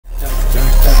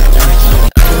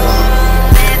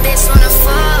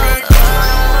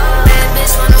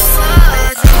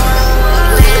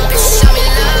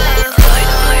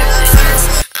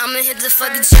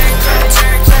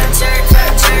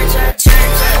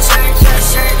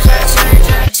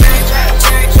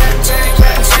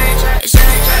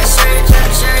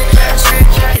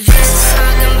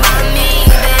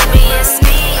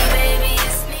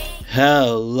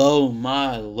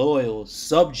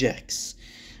subjects.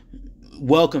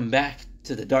 Welcome back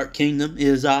to the Dark Kingdom. It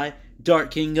is I, Dark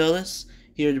King Gullis,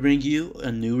 here to bring you a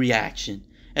new reaction.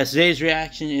 As today's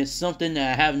reaction is something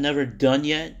that I have never done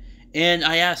yet, and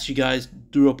I asked you guys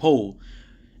through a poll.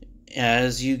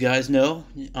 As you guys know,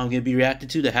 I'm going to be reacting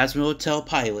to the Hazbin Hotel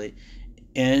pilot,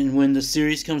 and when the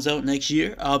series comes out next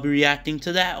year, I'll be reacting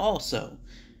to that also.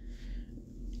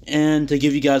 And to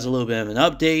give you guys a little bit of an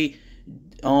update,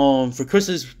 for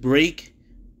Christmas break,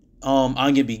 I'm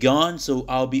going to be gone, so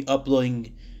I'll be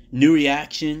uploading new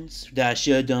reactions that I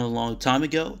should have done a long time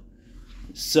ago.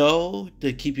 So,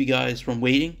 to keep you guys from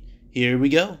waiting, here we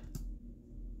go.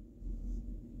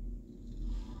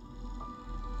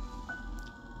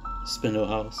 Spindle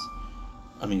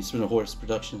Horse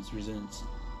Productions presents.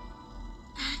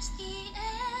 At the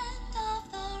end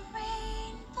of the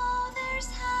rainbow,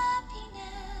 there's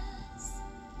happiness.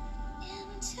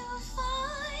 And to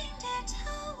find it,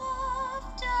 how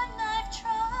often I've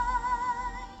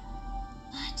tried.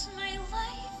 But my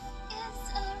life is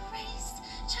a race,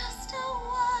 just a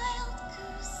wild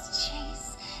goose chase.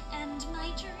 And my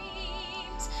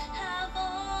dreams have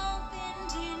all been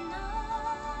denied.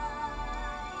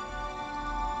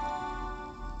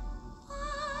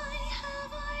 Why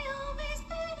have I always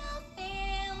been a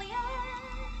failure?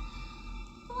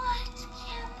 What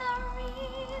can the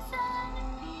reason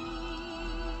be?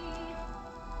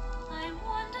 I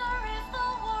wonder if the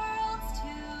world's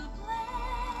to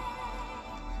blame.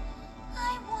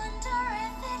 I wonder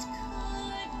if it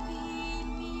could be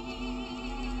me.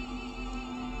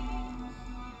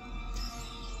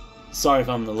 Sorry if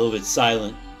I'm a little bit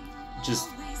silent. Just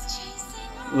Always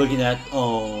chasing looking at,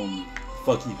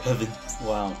 fuck you, heaven.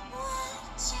 Wow.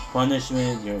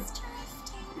 Punishment, your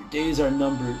days are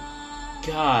numbered.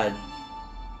 God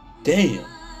damn. my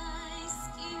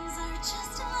schemes are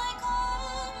just like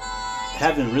all my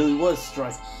Heaven really was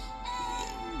strike.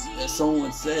 As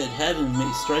someone said, heaven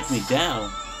may strike me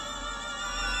down.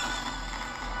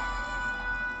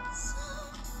 Some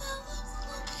fellows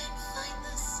look and find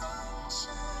the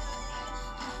sunshine.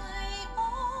 I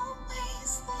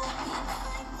always look and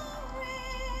find the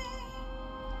rain.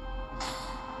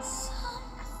 Some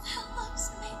fellows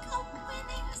make a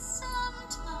winning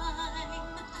sometime. I never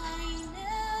even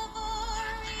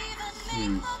make a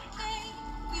game.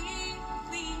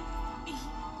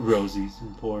 Rosie's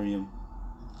Emporium.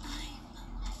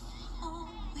 I'm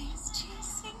always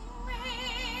chasing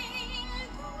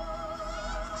rainbows.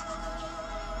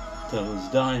 That was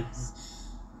dying.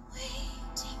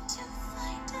 Waiting to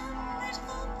find a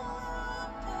little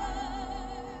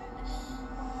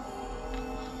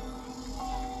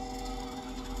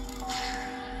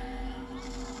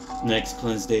bluebird. Next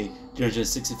cleanse day,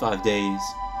 365 days.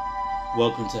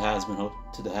 Welcome to the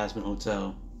Hazbin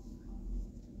Hotel.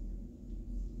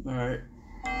 Alright.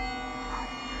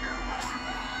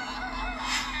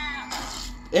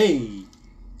 Hey!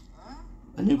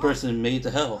 A new person made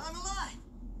to hell. I'm alive.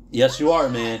 Yes, you are,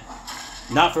 man.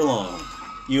 Not for long.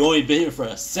 You only been here for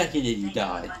a second and you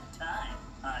died. Fun time,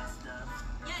 hot stuff.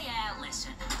 Yeah,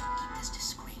 listen. Keep this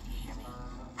discreet, you hear me?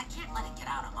 I can't let it get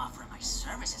out I'm offering my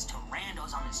services to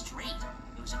randos on the street.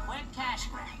 It was a quick cash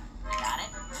grab. Got it?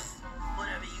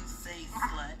 Whatever you say,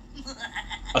 slut.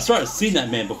 I started seeing that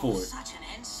man before. Such an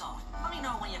insult. Let me know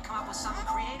when you come up with something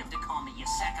creative to call me, you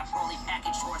sack of poorly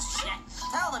packaged horse shit.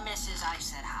 Tell the missus I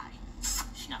said hi.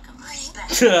 Schnuckum.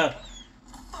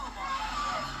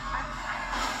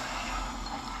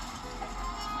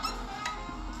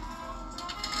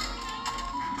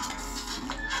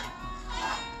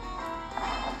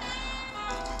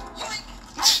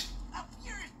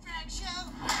 You're a drag show.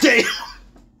 Damn!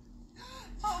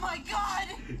 Oh my god!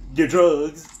 Your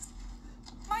drugs.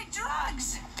 My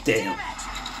drugs! Damn. Damn it!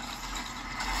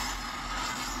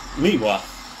 Meanwhile,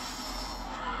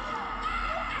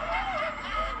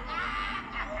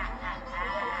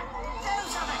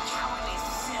 Those other cowardly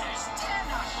sinners dare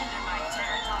not hinder my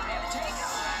territorial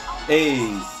takeover.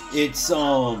 hey, it's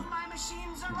My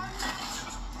machines are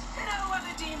unmatched. No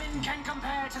other demon can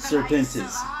compare to the Serpentis.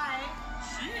 likes of I.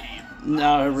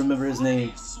 now I remember his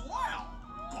name. Swell,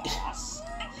 boss.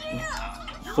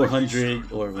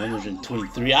 400 or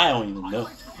 123. I don't even know.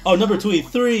 Oh, number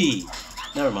 23.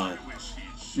 Never mind.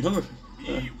 Number.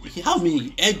 How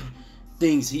many egg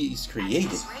things he's created?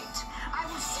 At this rate, I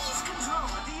will seize control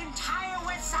of the entire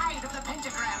west side of the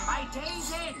pentagram by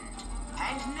day's end.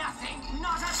 And nothing,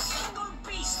 not a single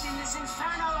beast in this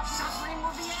inferno of suffering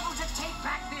will be able to take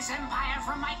back this empire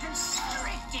from my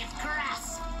constrictive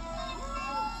grasp.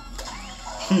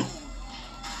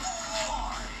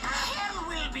 Hell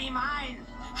will be mine,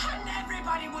 and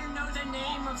everybody will know the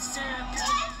name of Sir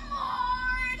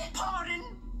Lord. Pardon?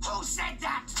 Who said that?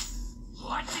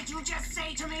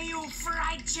 say to me, you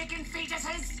fried chicken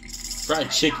fetuses?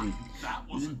 Fried chicken. That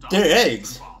wasn't done They're by the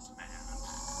eggs. boss man.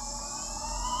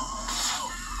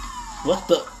 What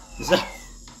the? Is that?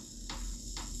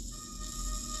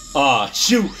 Ah,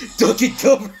 shoot! Duck and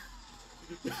cover!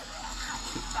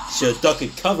 Should've duck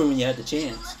and cover when you had the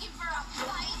chance. Looking for a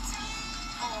fight?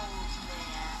 Old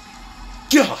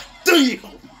man. God damn! Take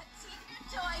your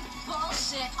toy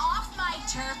bullshit off my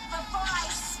turf before I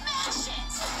smash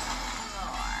it!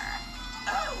 Roar.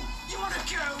 Oh, you want to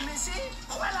go, Missy?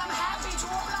 Well, I'm happy to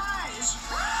oblige.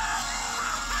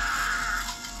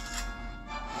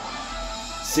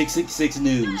 666 Good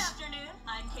News. afternoon.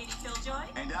 I'm Katie Killjoy.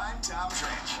 And I'm Tom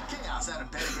Trench. Chaos out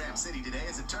of Pentagram City today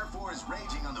as a turf war is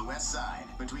raging on the west side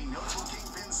between notable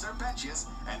kingpin Serpentius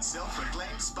and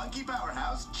self-proclaimed spunky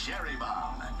powerhouse Cherry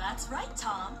Bomb. That's right,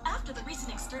 Tom. After the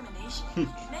recent extermination,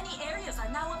 many areas are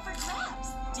now up for grabs.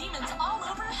 Demons all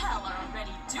over hell are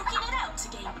already duking it out to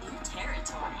gain new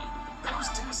territory. Those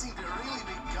two seem to really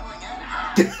be going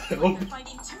at it. They're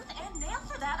fighting tooth and nail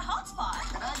for that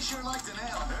hotspot. And I'd sure like to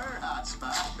nail her hot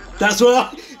spot. That's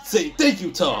what I say. Thank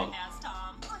you, Tom. Yes,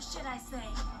 Tom. Or should I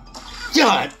say,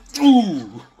 God!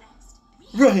 Ooh! next,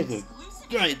 we Right have in the-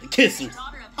 exclusive right in the kisses.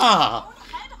 daughter of Ah. our own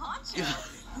head honcho,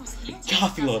 who's here to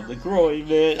Coffee discuss on her the groin,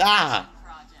 man. Ah!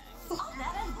 project. All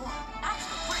that and more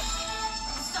after the break.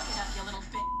 Suck it up, you little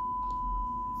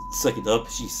bit. Suck it up,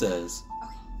 she says.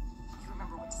 Okay, you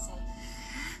remember what to say.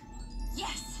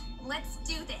 Yes, let's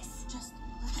do this. Just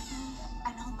look at me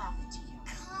and I'll mouth it to you.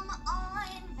 Come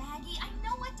on, Baggy. I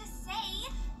know what to say.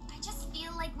 I just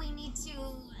feel like we need to,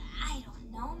 I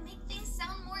don't know, make things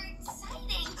sound more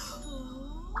exciting.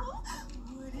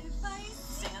 What if I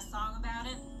sing a song about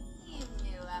it? You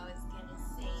knew I was gonna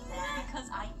say that. Because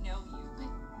I know you.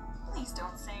 But please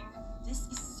don't sing. This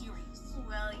is serious.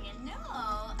 Well, you know,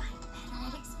 I'm better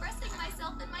at expressing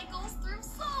myself and my goals through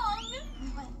song.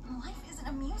 But life isn't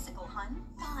a musical, hun.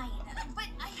 Fine, but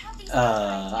I have these.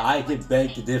 I could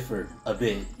beg to differ a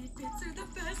bit. Bits are the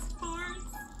best parts.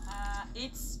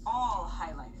 It's all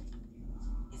highlighted.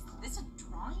 Is this a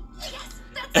drawing? Yes,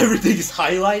 that's Everything is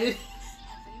highlighted,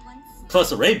 everyone's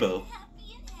plus a rainbow.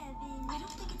 happy in heaven. I don't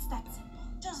think it's that simple.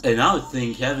 Just And I would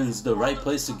think heaven's the right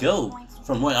place to go,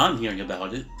 from what I'm hearing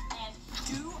about it. and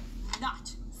do not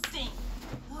sing.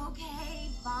 Okay,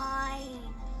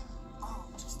 fine. I'll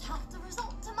just have to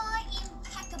resort to my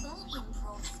impeccable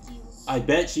improv skills. I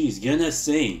bet she's gonna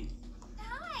sing.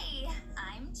 Hi,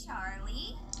 I'm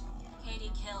Charlie.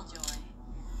 Katie Killjoy.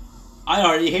 I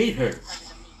already hate her. Harder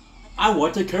to me. I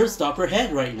want to curse stop her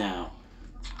head right now.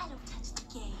 I don't touch the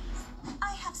gaze.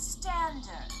 I have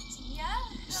standards. Yeah?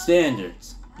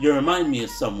 Standards. You remind me of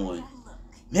someone. Look,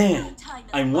 Man,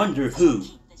 I wonder who.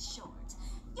 keep this short.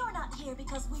 You're not here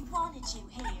because we wanted you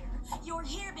here. You're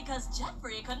here because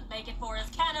Jeffrey couldn't make it for his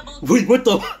cannibal. Wait, what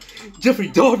the? Jeffrey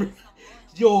Dahmer?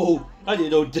 Yo, I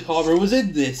didn't know Dahmer was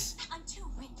in this. I'm too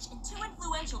rich and too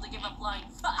influential to give a flying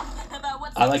fuck about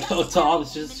what's I like how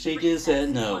Tom's just shaking his head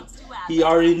no. He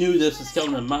already knew this was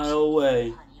coming a mile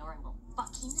away. Honey, or I will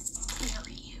fucking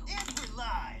bury you. And we're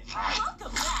live.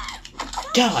 Welcome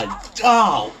back. God,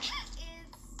 oh!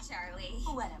 It's Charlie.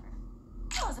 Whatever.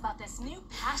 Tell us about this new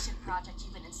passion project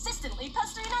you've been insistently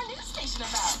pestering our news station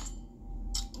about.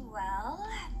 Well,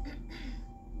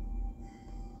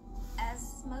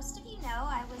 as most of you know,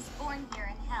 I was born here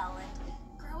in hell, and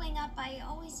growing up, I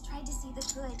always tried to see the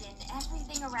good in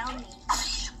everything around me.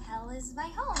 Hell is my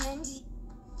home, and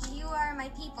you are my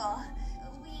people.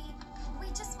 We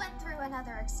just went through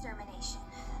another extermination.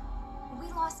 We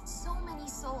lost so many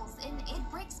souls, and it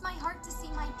breaks my heart to see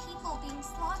my people being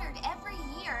slaughtered every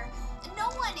year. No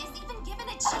one is even given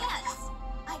a chance.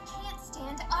 I can't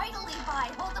stand idly by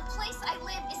while the place I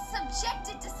live is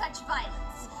subjected to such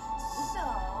violence.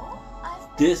 So,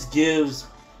 I've This gives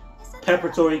Isn't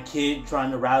preparatory kid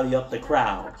trying to rally up the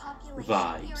crowd population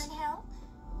here vibes. in hell?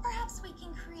 Perhaps we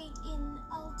can create an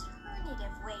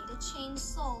alternative way to change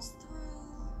souls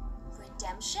through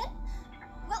redemption?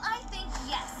 Well, I think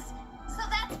yes. So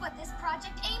that's what this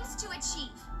project aims to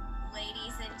achieve.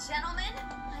 Ladies and gentlemen,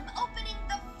 I'm opening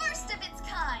the first of its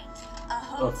kind. A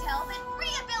hotel that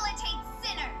rehabilitates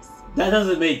sinners. That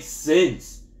doesn't make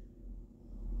sense.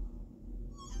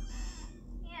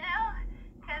 You know,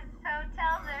 because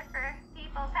hotels are for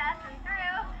people passing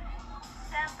through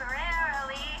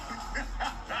temporarily.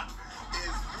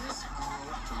 Is this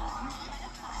girl for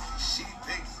real? She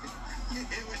thinks. You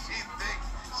hear what she thinks?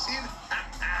 She.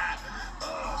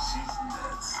 Oh, she's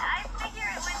nuts. I figure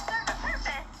it would serve a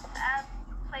purpose. A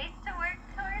place to work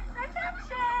towards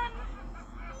redemption.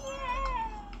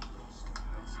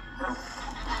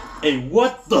 Yay! Hey,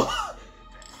 what the?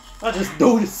 I just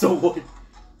noticed someone.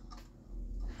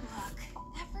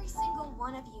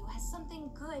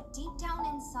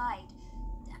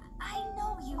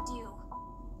 you do.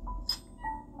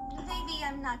 Maybe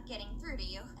I'm not getting through to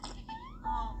you.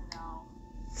 Oh no.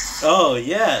 Oh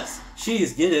yes,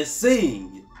 she's gonna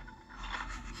sing.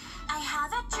 I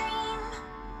have a dream.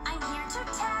 I'm here to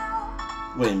tell.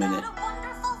 Wait a minute. About a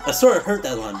wonderful I sort of heard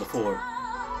that line before.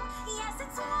 Yes,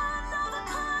 it's one of a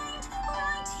kind,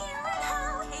 right here in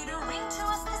hell, catering to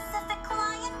a specific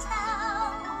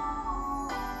clientele.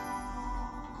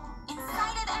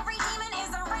 Inside of every demon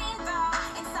is a rainbow.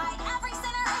 Inside every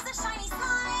sinner is a shiny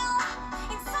smile.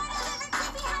 Inside of every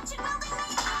creepy hatchet wielding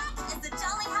maniac is a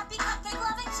jolly happy cupcake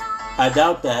loving child. I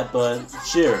doubt that, but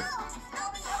sure.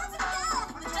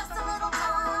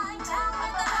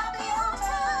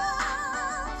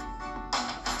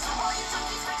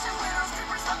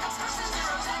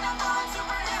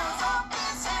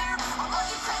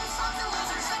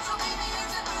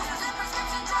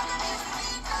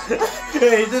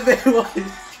 Hey, the man was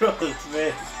drugs,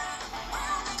 man.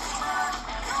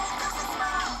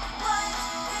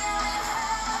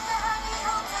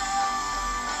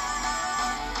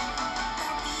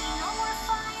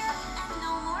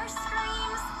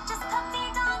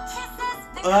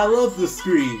 I love the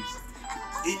screams.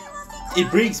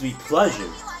 It brings me pleasure.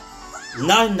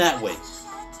 Not in that way.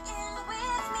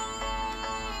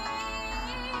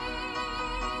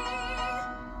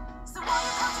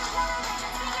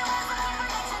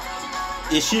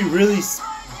 Is she really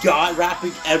God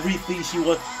rapping everything she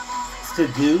wants to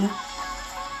do?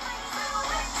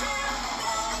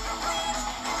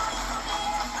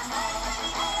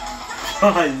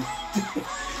 God,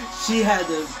 she had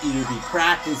to either be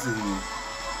practicing it.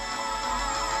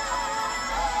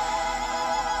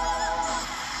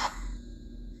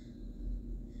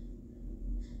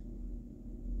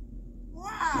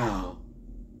 Wow.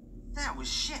 That was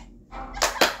shit.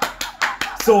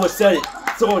 Someone said it.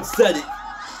 Someone said it.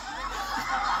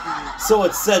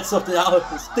 Someone said something I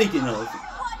was thinking of.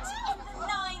 What in the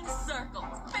 9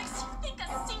 circles makes you think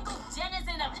a single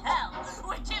denizen of hell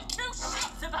would give 2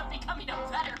 shits about becoming a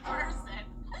better person?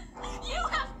 You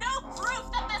have no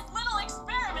proof that this little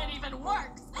experiment even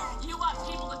works. You want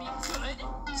people to be good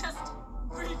just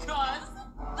because?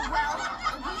 Well,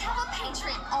 we have a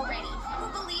patron already who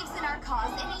believes in our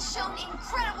cause, and he's shown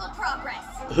incredible progress.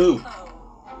 Who?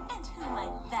 Oh, and who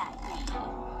might that be?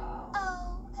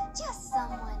 Oh, just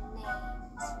someone named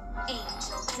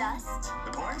Angel Dust.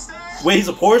 The porn star? Wait, he's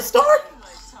a porn star?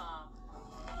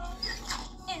 Good, Tom.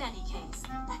 In any case,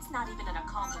 that's not even an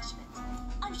accomplishment.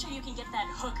 I'm sure you can get that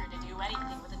hooker to do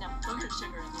anything with enough booger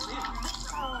sugar and lube.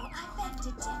 Oh, I beg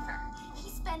to differ.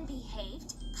 He's been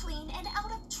behaved, clean, and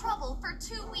out of trouble for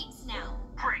 2 weeks now.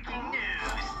 Breaking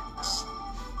news.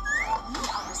 We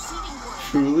are receiving word.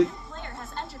 Truly? The player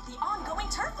has entered the ongoing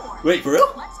turf war. Wait, for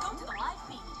real? Let's go to the live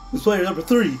feed. Who's player number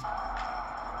 3?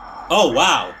 Oh,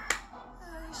 wow.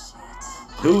 Oh,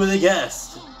 shit. Who would have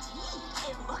guessed? Indeed,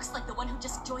 it looks like the one who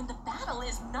just joined the battle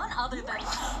is none other than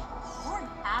porn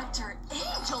actor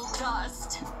Angel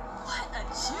Dust. What a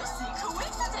juicy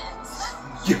coincidence.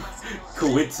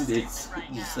 Coincidence,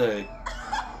 you say.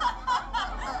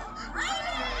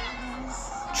 Ratings!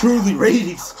 Truly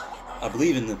ratings. I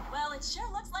believe in them. Well, it sure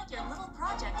looks like your little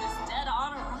project is dead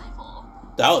on arrival.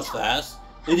 That was fast.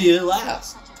 It didn't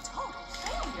last. Such a total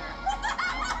failure.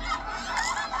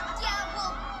 Yeah,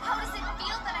 well, how does it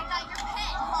feel that I got your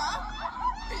pen, huh?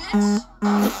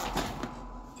 Bitch!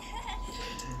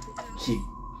 She.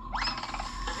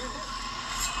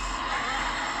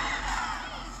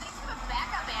 Thanks for the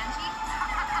backup, Angie.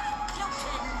 No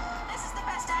kidding. This is the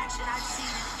best action I've seen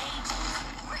in ages.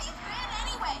 Where you been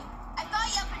anyway? I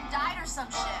thought you up and died or some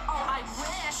shit. Oh, I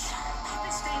wish. I've been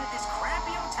staying at this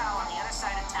crappy hotel on the other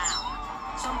side of town.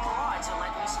 Some broads will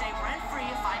let me stay rent-free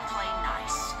if I play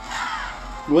nice.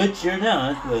 Which you're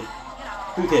not, but You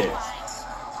know, who cares?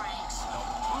 pranks,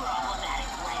 problematic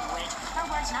language. Her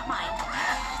words, not mine.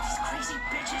 These crazy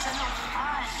bitches are no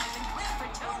fun. They've been clean for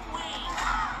 2 weeks.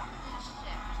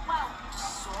 Well,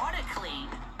 sort of clean.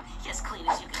 As clean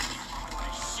as you can get. What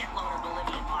a shitload of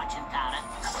Bolivian margin powder.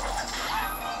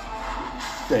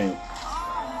 Damn. Oh,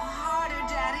 harder,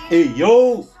 Daddy. Hey,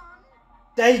 yo!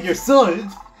 That ain't your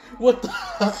son! What the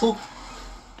hell?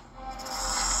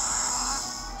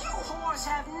 You whores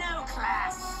have no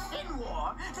class. In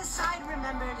war, the side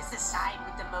remembered is the side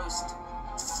with the most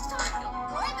style.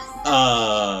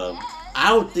 I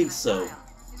don't think so.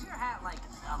 Is your hat like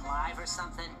alive or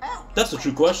something? Oh, That's a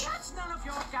true question. that's none of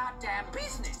your goddamn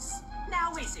business.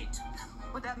 Now is it?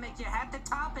 Would that make your hat the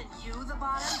top and you the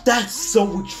bottom? That's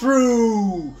so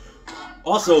true!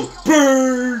 Also,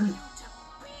 burn! To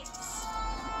bits.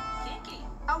 Kinky.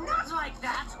 Oh, not like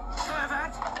that,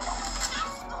 pervert.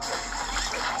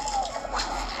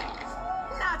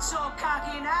 so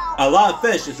cocky now. A lot of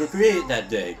fetishes were created that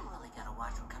day. You really gotta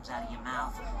watch what comes out of your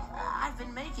mouth. I've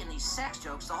been making these sex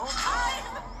jokes the whole time,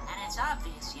 and it's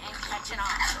obvious you ain't catching on.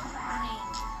 I mean,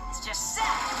 it's just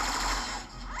sex.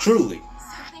 Truly. So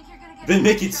I think you're gonna get Been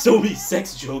making so many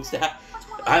sex jokes that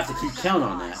I have to keep count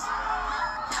on that.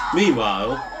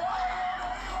 Meanwhile,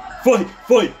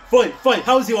 fight!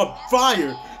 How is he on fire? You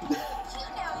know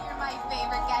you're my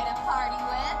favorite guy to party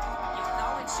with. You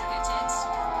know it, sugar tits.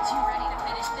 You ready to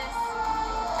finish this?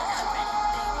 I'm ready,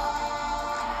 baby.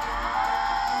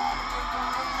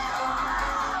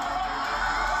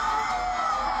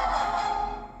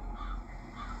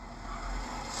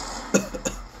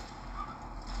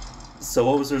 So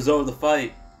what was the result of the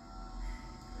fight?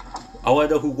 I want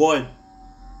to know who won.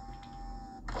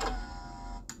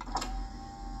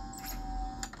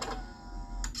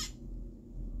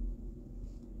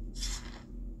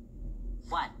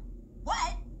 What?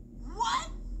 What?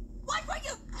 What were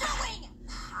you doing?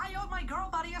 I owed my girl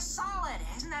buddy a solid.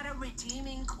 Isn't that a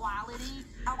redeeming quality?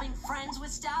 Helping friends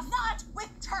with stuff? Not with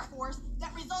turf wars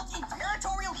that result in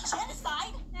territorial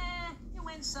genocide. You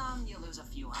win some, you lose a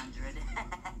few hundred.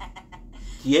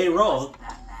 He ain't wrong. Wasn't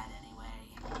that bad anyway.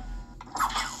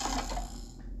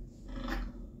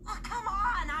 Oh, come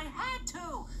on, I had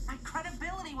to. My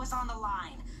credibility was on the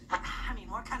line. I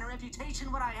mean, what kind of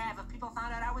reputation would I have if people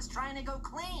found out I was trying to go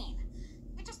clean?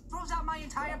 It just throws out my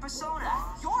entire persona.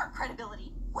 Your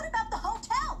credibility. What about the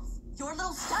hotels? Your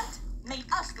little stunt made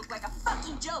us look like a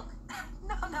fucking joke.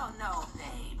 No,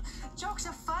 babe. Jokes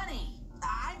are funny.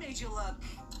 I made you look,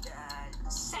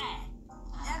 sad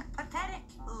and pathetic,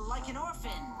 like an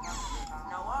orphan with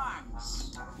no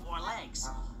arms or legs.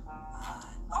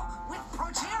 With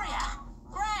progeria.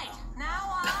 Great.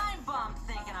 Now I'm bummed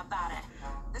thinking about it.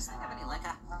 Does this thing have any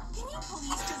liquor? Can you please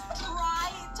just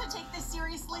try to take this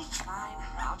seriously? Fine,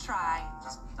 I'll try.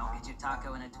 Just don't get your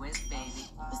taco in a twist, baby.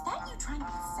 Is that you trying to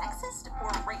be sexist or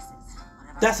racist?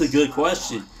 Whatever. That's a good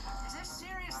question. Is there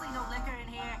seriously no liquor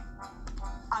in here?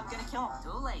 I'm gonna kill him.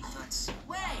 Too late, Toots.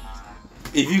 Wait.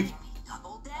 If you,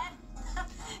 Double dead?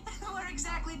 Where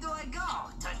exactly do I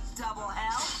go? To double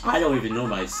hell? I don't even know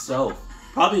myself.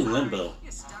 Probably in limbo.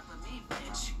 You're stuck with me,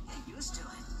 bitch. Get used to it.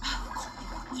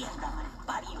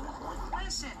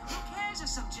 Listen, who cares if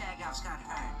some jag-offs got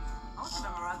hurt? Most of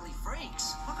them are ugly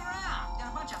freaks. Look around.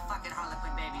 Got a bunch of fucking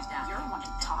Harlequin babies down You're here. one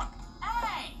to talk.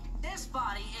 Hey, this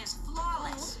body is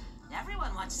flawless.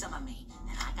 Everyone wants some of me,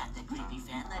 and I got the creepy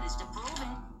fan letters to prove it.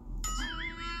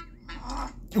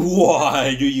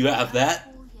 Why do you have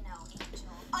that? Oh, you know, Angel.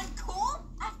 Uncool?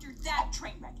 After that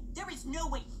train wreck, there is no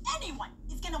way anyone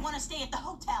is gonna want to stay at the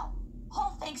hotel.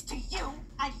 All thanks to you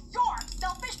and your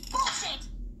selfish bullshit.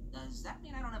 Does that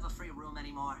mean I don't have a free room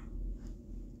anymore?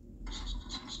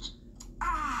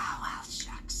 Ah, well,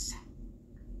 shucks.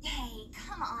 Hey,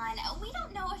 come on. We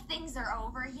don't know if things are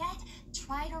over yet.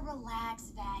 Try to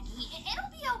relax, Vaggie. It'll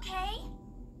be okay.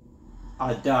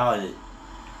 I doubt it.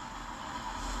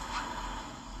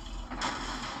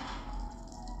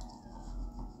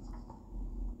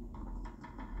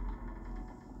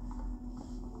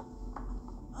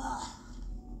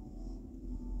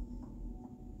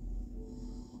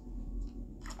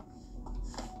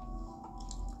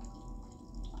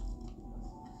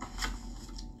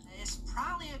 It's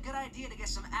probably a good idea to get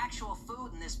some actual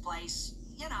food in this place.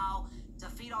 You know, to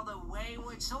feed all the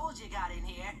wayward souls you got in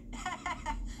here.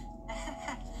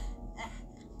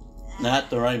 Not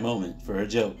the right moment for a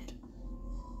joke.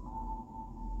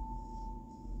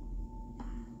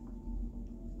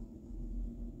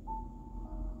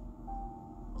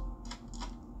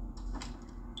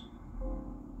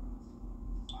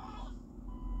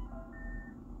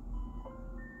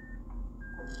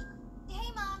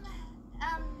 Hey, Mom.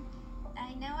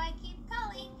 I know I keep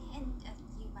calling, and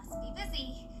you must be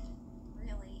busy.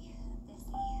 Really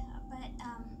busy. But,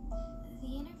 the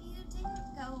interview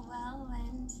didn't go well,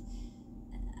 and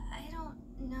I don't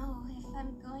know if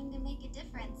I'm going to make a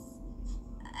difference.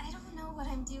 I don't know what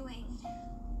I'm doing.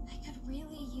 I could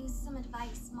really use some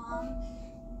advice, Mom.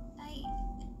 I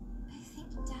think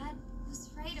Dad was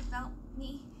right about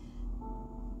me.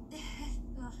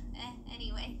 Well,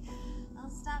 anyway, I'll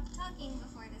stop talking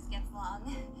before this gets long.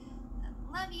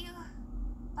 Love you.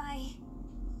 Bye.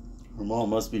 Her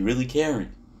mom must be really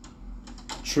caring.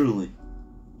 Truly.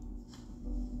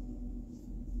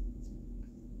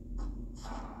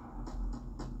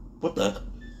 What the?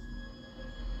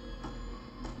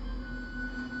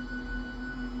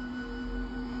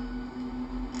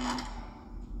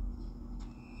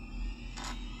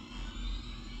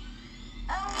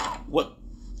 What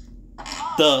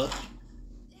the?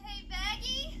 Hey,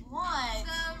 Baggy. What?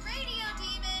 The radio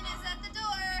demon is at the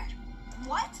door.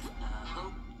 What?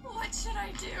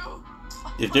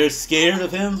 If they're scared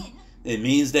of him, it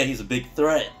means that he's a big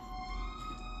threat.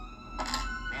 May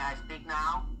I speak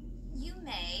now? You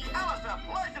may. Alistair,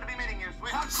 pleasure to be meeting you,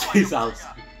 sweetheart. Jeez,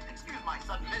 Alistair. Excuse my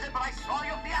sudden visit, but I saw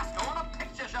your fiasco on a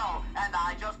picture show, and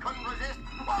I just couldn't resist.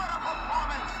 What a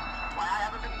performance! Why, I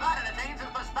haven't been that entertained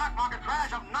since the stock market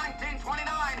crash of 1929.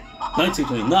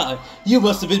 1929? You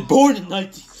must have been born in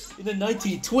the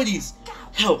 1920s.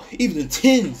 Hell, even the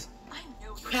 10s. I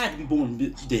know You had to be born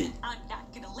then. I'm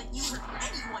not gonna let you hurt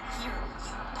anyone here,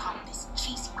 you pompous,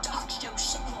 cheesy talk show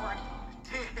shitlord.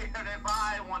 Dear, if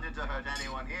I wanted to hurt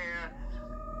anyone here,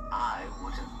 I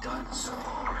would have done so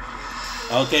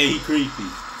already. Okay, he creepy.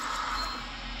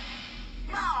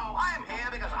 No, I am here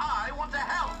because I want to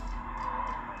help.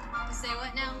 Say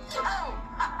what now? Oh!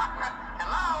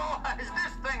 Hello? Is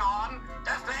this thing on?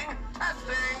 Testing?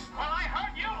 Testing? Well, I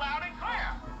heard you loud and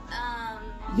clear.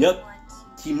 Yep. What?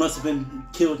 He must have been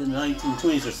killed in the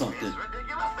 1920s or something. This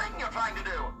ridiculous thing you're trying to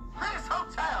do. This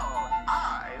hotel.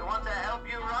 I want to help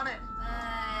you run it.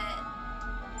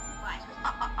 Why?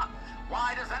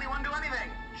 Why does anyone do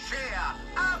anything? Sheer,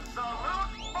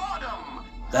 absolute boredom.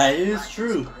 That is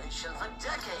true. Inspiration for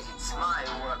decades. My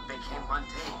work became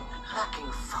mundane,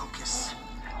 lacking focus,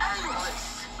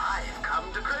 aimless. I've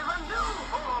come to crave a new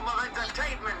form of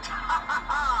entertainment.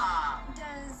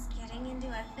 Does getting into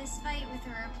a fist fight with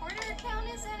a reporter count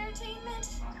as entertainment?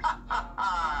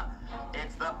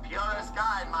 It's the purest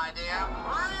kind, my dear.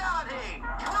 Reality,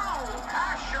 true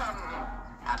passion.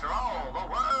 After all, the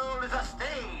world is a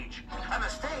stage, and the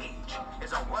stage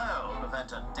is a world of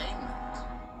entertainment.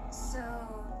 So,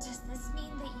 does this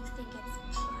mean that you think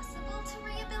it's possible to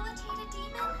rehabilitate a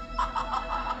demon?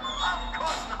 Of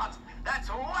course not. That's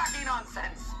wacky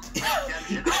nonsense.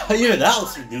 Even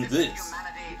Alistair knew this.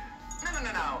 Humanity.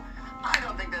 No. I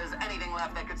don't think there's anything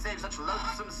left that could save such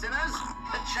loathsome sinners.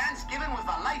 The chance given was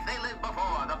the life they lived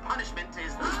before. The punishment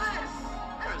is this.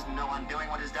 There is no undoing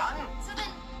what is done. So then,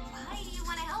 why do you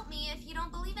want to help me if you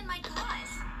don't believe in my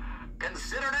cause?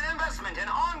 Consider it an investment in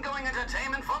ongoing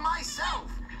entertainment for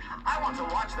myself. I want to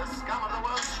watch the scum of the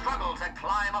world struggle to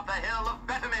climb up the hill of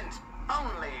betterment,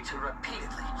 only to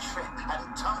repeatedly trip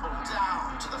and tumble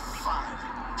down to the fiery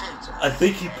pit. I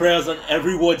think he preys on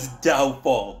everyone's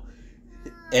downfall.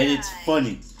 And it's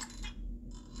funny.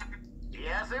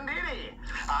 Yes, indeedy.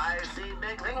 I see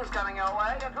big things coming your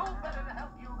way, and who better to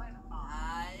help you than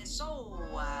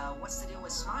What's the deal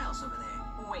with Smiles over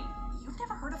there? Wait, you've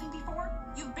never heard of him before?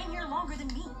 You've been here longer than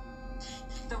me.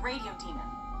 The radio demon,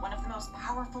 one of the most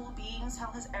powerful beings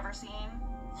hell has ever seen.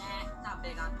 Not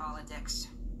big on politics.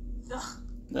 Ugh.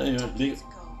 Not even big.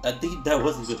 I think that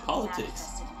wasn't good politics.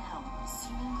 Manifested in hell,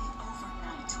 seemingly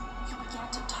overnight, you began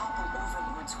to topple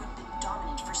overlords who had been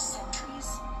dominant for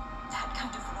centuries. That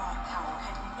kind of raw power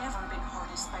had never been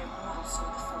harnessed by a mortal soul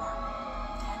before.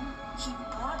 Then, he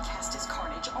broadcast his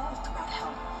carnage all throughout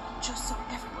hell, just so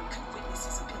everyone could witness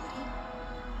his ability.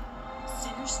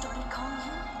 Sinners started calling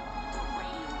him the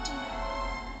radio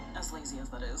demon. As lazy as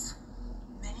that is.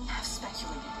 Many have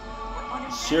speculated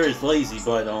what Sure, it's lazy,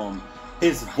 but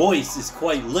his voice is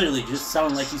quite literally just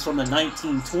sounding like he's from the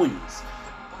 1920s.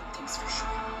 One thing's for sure.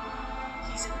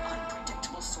 He's an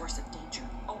unpredictable source of danger,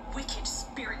 a wicked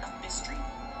spirit of mystery,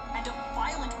 and a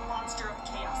violent monster of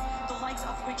chaos, the likes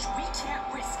of which we can't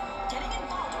risk getting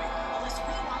involved with unless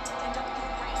we want to end up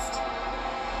erased.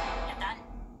 Get that?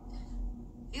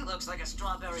 He looks like a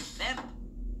strawberry fib.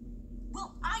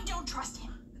 Well, I don't trust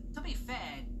him. To be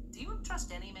fair, do you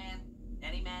trust any man?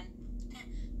 Any men?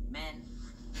 Men?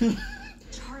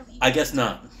 Charlie. I guess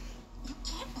not. You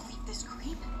can't believe this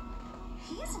creep.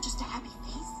 He isn't just a happy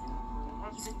face.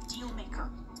 He's a deal maker.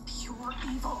 Pure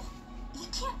evil. He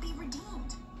can't be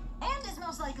redeemed. And is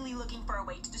most likely looking for a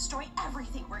way to destroy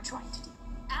everything we're trying to do.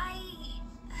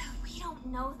 We don't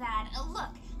know that.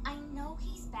 Look, I know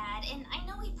he's bad, and I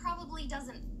know he probably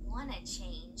doesn't want to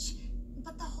change.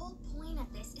 But the whole point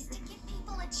of this is to give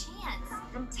people a chance.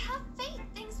 Have faith,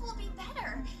 things will be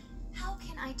better. How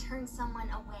can I turn someone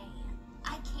away?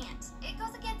 I can't. It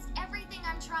goes against everything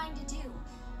I'm trying to do.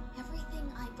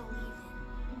 Everything I believe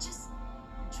in. Just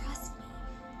trust me.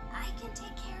 I can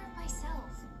take care of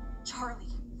myself.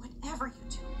 Charlie, whatever you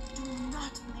do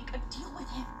not make a deal with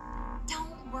him.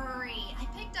 Don't worry. I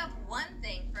picked up one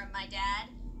thing from my dad.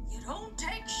 You don't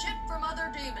take shit from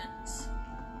other demons.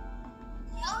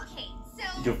 Okay,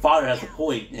 so... Your father has a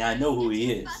point, and I know who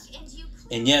he is.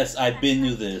 And yes, I've been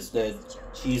knew this, that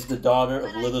she's the daughter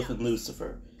of Lilith and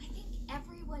Lucifer. I think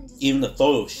everyone Even the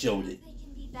photos showed it. They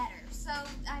can be better, so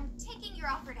I'm taking your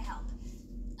offer to help.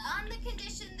 On the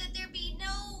condition that there be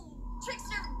no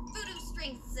trickster voodoo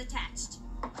strings attached.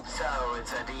 So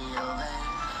it's a deal then.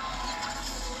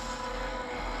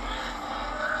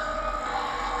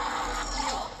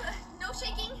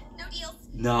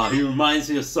 Nah, he reminds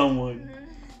me of someone.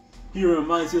 He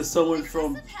reminds me of someone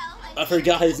from... I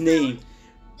forgot his name.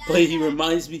 But he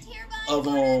reminds me of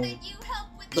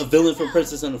the villain from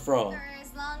Princess and the Frog. For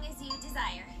as long as you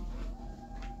desire.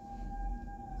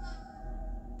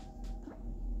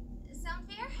 Sound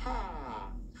fair?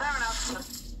 Fair enough.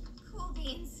 Cool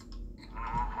beans.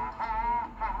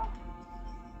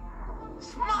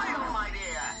 Smile, my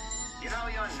dear. You know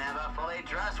you're never fully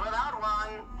dressed without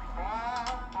one.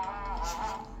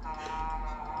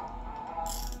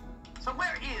 So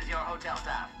where is your hotel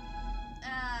staff?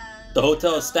 The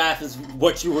hotel staff is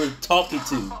what you were talking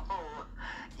to. Oh,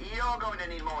 you're going to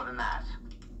need more than that.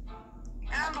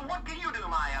 And what can you do,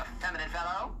 my effeminate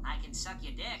fellow? I can suck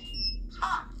your dick.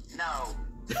 Ha! No.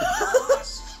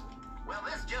 Well,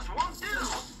 this just won't do.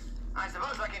 I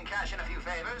suppose I can cash in a few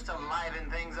favors to liven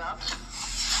things up.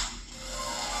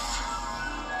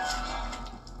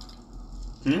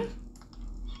 Hmm?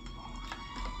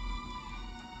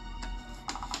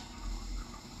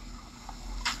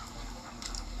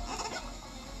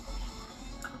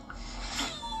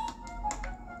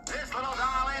 This little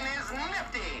darling is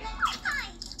nifty. Hi,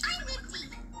 I'm Nifty.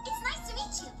 It's nice to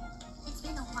meet you. It's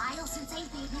been a while since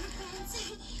I've made new friends.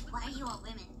 Why are you all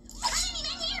women? Haven't you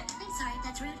been here? I'm sorry if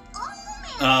that's rude. Oh,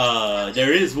 man.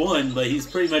 There is one, but he's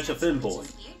pretty much a femboy.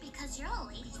 It's weird because you're all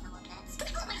ladies, no offense.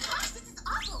 Oh my gosh, this is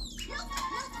awful. Nope,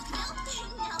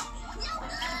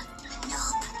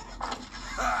 nope.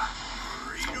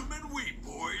 Freedom and wheat,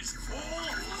 boys.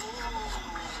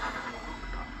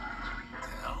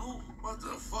 Hell? What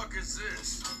the fuck is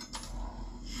this?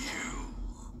 You.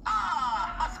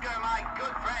 Ah, Husker, my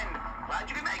good friend. Glad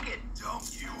you could make it.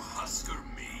 Don't you husker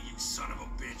me, you son of a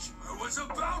bitch. I was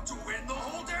about to win the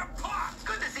whole damn pot.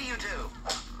 Good to see you too.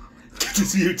 Good to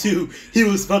see you too. He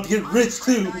was about to get rich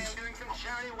too. I am doing some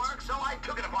charity work, so I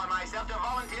took it upon myself to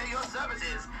volunteer your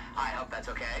services. I hope that's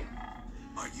okay.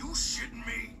 Are you shitting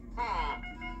me?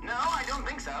 No, I don't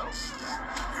think so.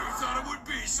 You thought it would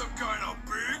be some kind of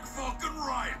big fucking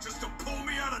riot just to pull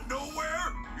me out of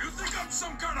nowhere? You think I'm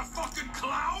some kind of fucking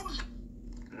clown?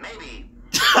 Maybe.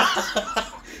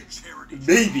 Charity.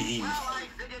 Maybe. Well, I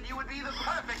figured you would be the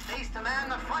perfect face to man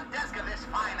the front desk of this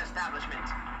fine establishment.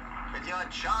 With your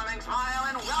charming smile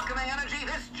and welcoming energy,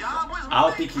 this job was I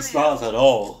don't made think he for you. smiles at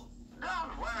all.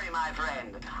 Don't worry, my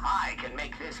friend. I can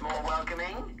make this more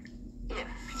welcoming. If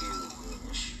you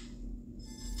wish.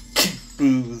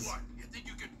 Booze. What? You think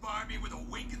you can buy me with a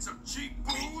wink and some cheap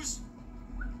booze?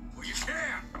 Well, you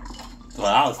can. Well,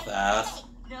 that was fast.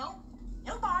 No,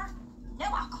 no bar, no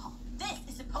alcohol. This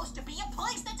is supposed to be a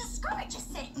place that discourages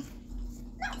sin.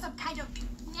 Not some kind of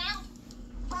now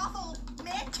brothel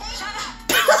man cave. Shut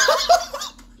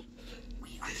up!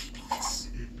 We are keeping this.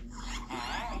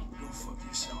 Go fuck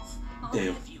yourself.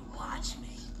 Damn. If you watch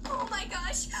me. Oh my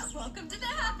gosh, welcome to the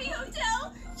Happy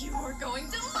Hotel. You are going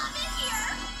to love it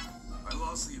here. I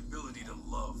lost the ability to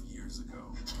love years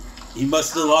ago. He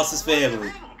must have lost his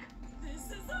family.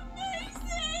 This is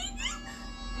amazing.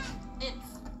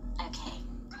 It's okay.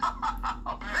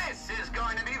 This is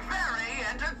going to be very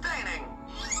entertaining.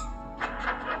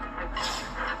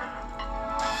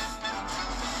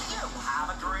 You have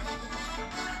a dream.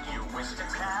 You wish to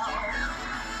tell.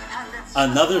 And it's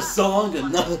Another song,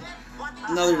 another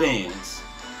dance.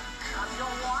 You're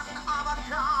one of a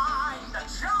kind, a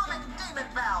charming demon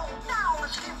bell. Now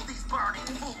let's give these burning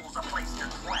fools a place to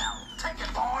dwell. Take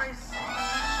it, boys.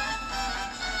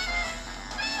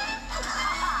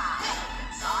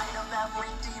 Inside of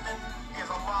every demon is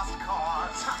a lost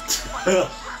cause.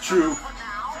 True. For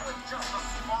now, with just a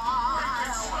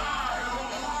smile.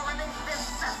 Marinate this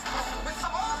cesspool with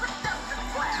some more redemption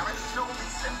flair and show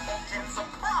these simpletons some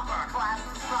proper class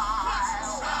and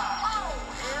style. Oh,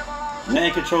 here belongs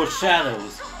Man controls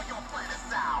shadows. your planet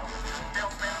now.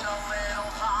 They'll spend a little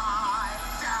time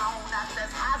down at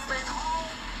this Hazbin home.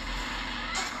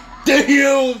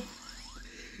 Damn!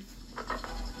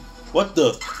 What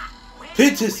the?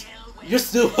 Pinches, you're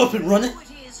still up and running?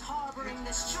 It is harboring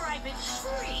the striped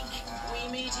freak.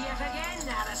 We meet yet again,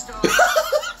 Alistair. Do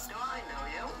I know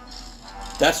you?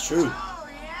 That's true. Oh,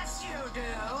 yes, you do.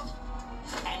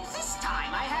 And this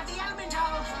time I have the element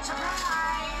of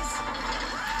surprise.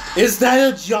 Is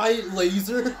that a giant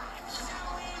laser?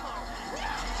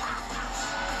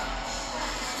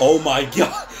 Oh my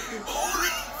god.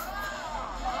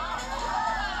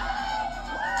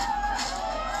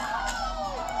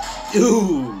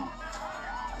 Dude.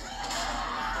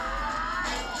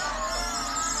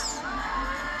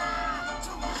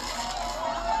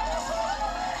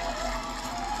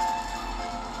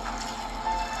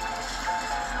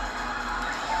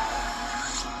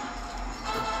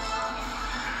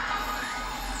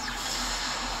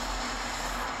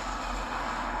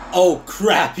 Oh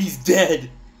crap, he's dead.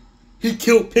 He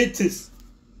killed Pintus.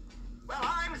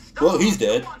 Well, he's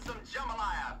dead. Want some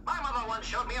jambalaya? My mother once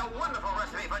showed me a wonderful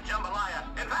recipe for jambalaya.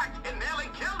 In fact, it nearly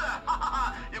killed her.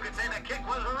 You could say the kick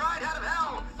was right out of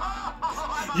hell.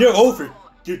 You're over.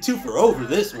 You're 2 for over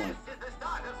this one. This is the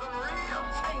start of some real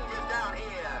changes down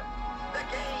here. The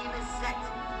game is set.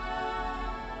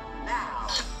 Now.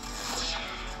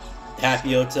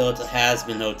 Happy Hotel to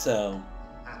Hazbin Hotel.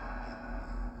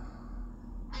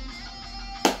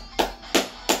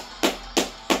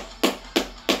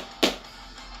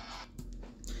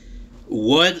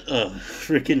 What a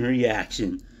freaking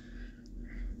reaction.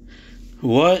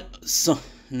 What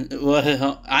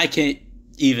I can't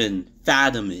even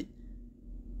fathom it.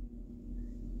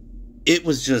 It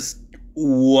was just,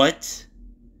 what?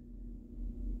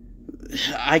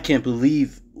 I can't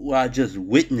believe what I just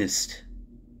witnessed.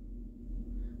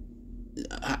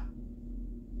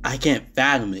 I can't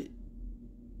fathom it.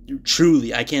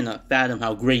 Truly, I cannot fathom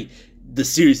how great the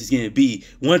series is going to be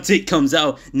once it comes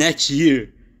out next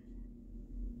year.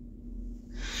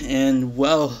 And,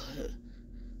 well,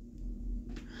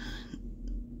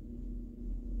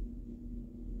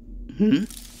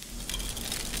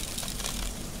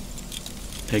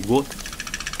 Pegboy?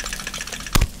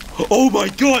 Oh my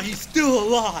god, he's still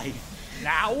alive!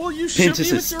 Now will you shoot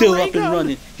Pintus me is with still your up and ray gun?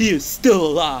 running. He is still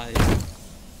alive.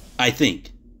 I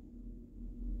think.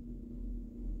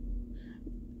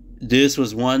 This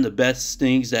was one of the best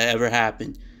things that ever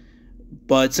happened.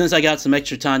 But since I got some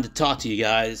extra time to talk to you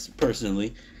guys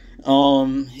personally,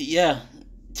 yeah,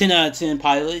 10 out of 10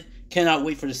 pilot. Cannot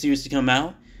wait for the series to come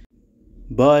out.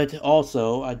 But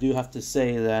also, I do have to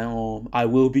say that I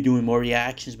will be doing more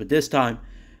reactions, but this time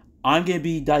I'm gonna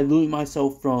be diluting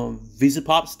myself from Visa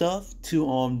Pop stuff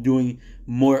to doing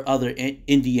more other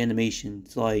indie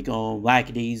animations like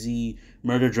Lackadaisy,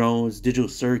 Murder Drones, Digital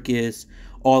Circus,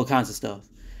 all kinds of stuff.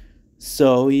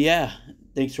 So yeah,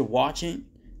 thanks for watching,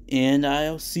 and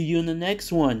I'll see you in the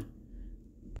next one.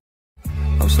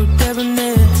 I'm so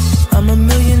debonair, I'm a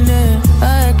millionaire.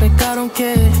 I act like I don't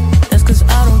care, that's cause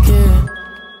I don't care.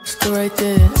 Still right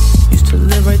there, used to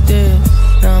live right there.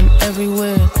 Now I'm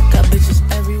everywhere.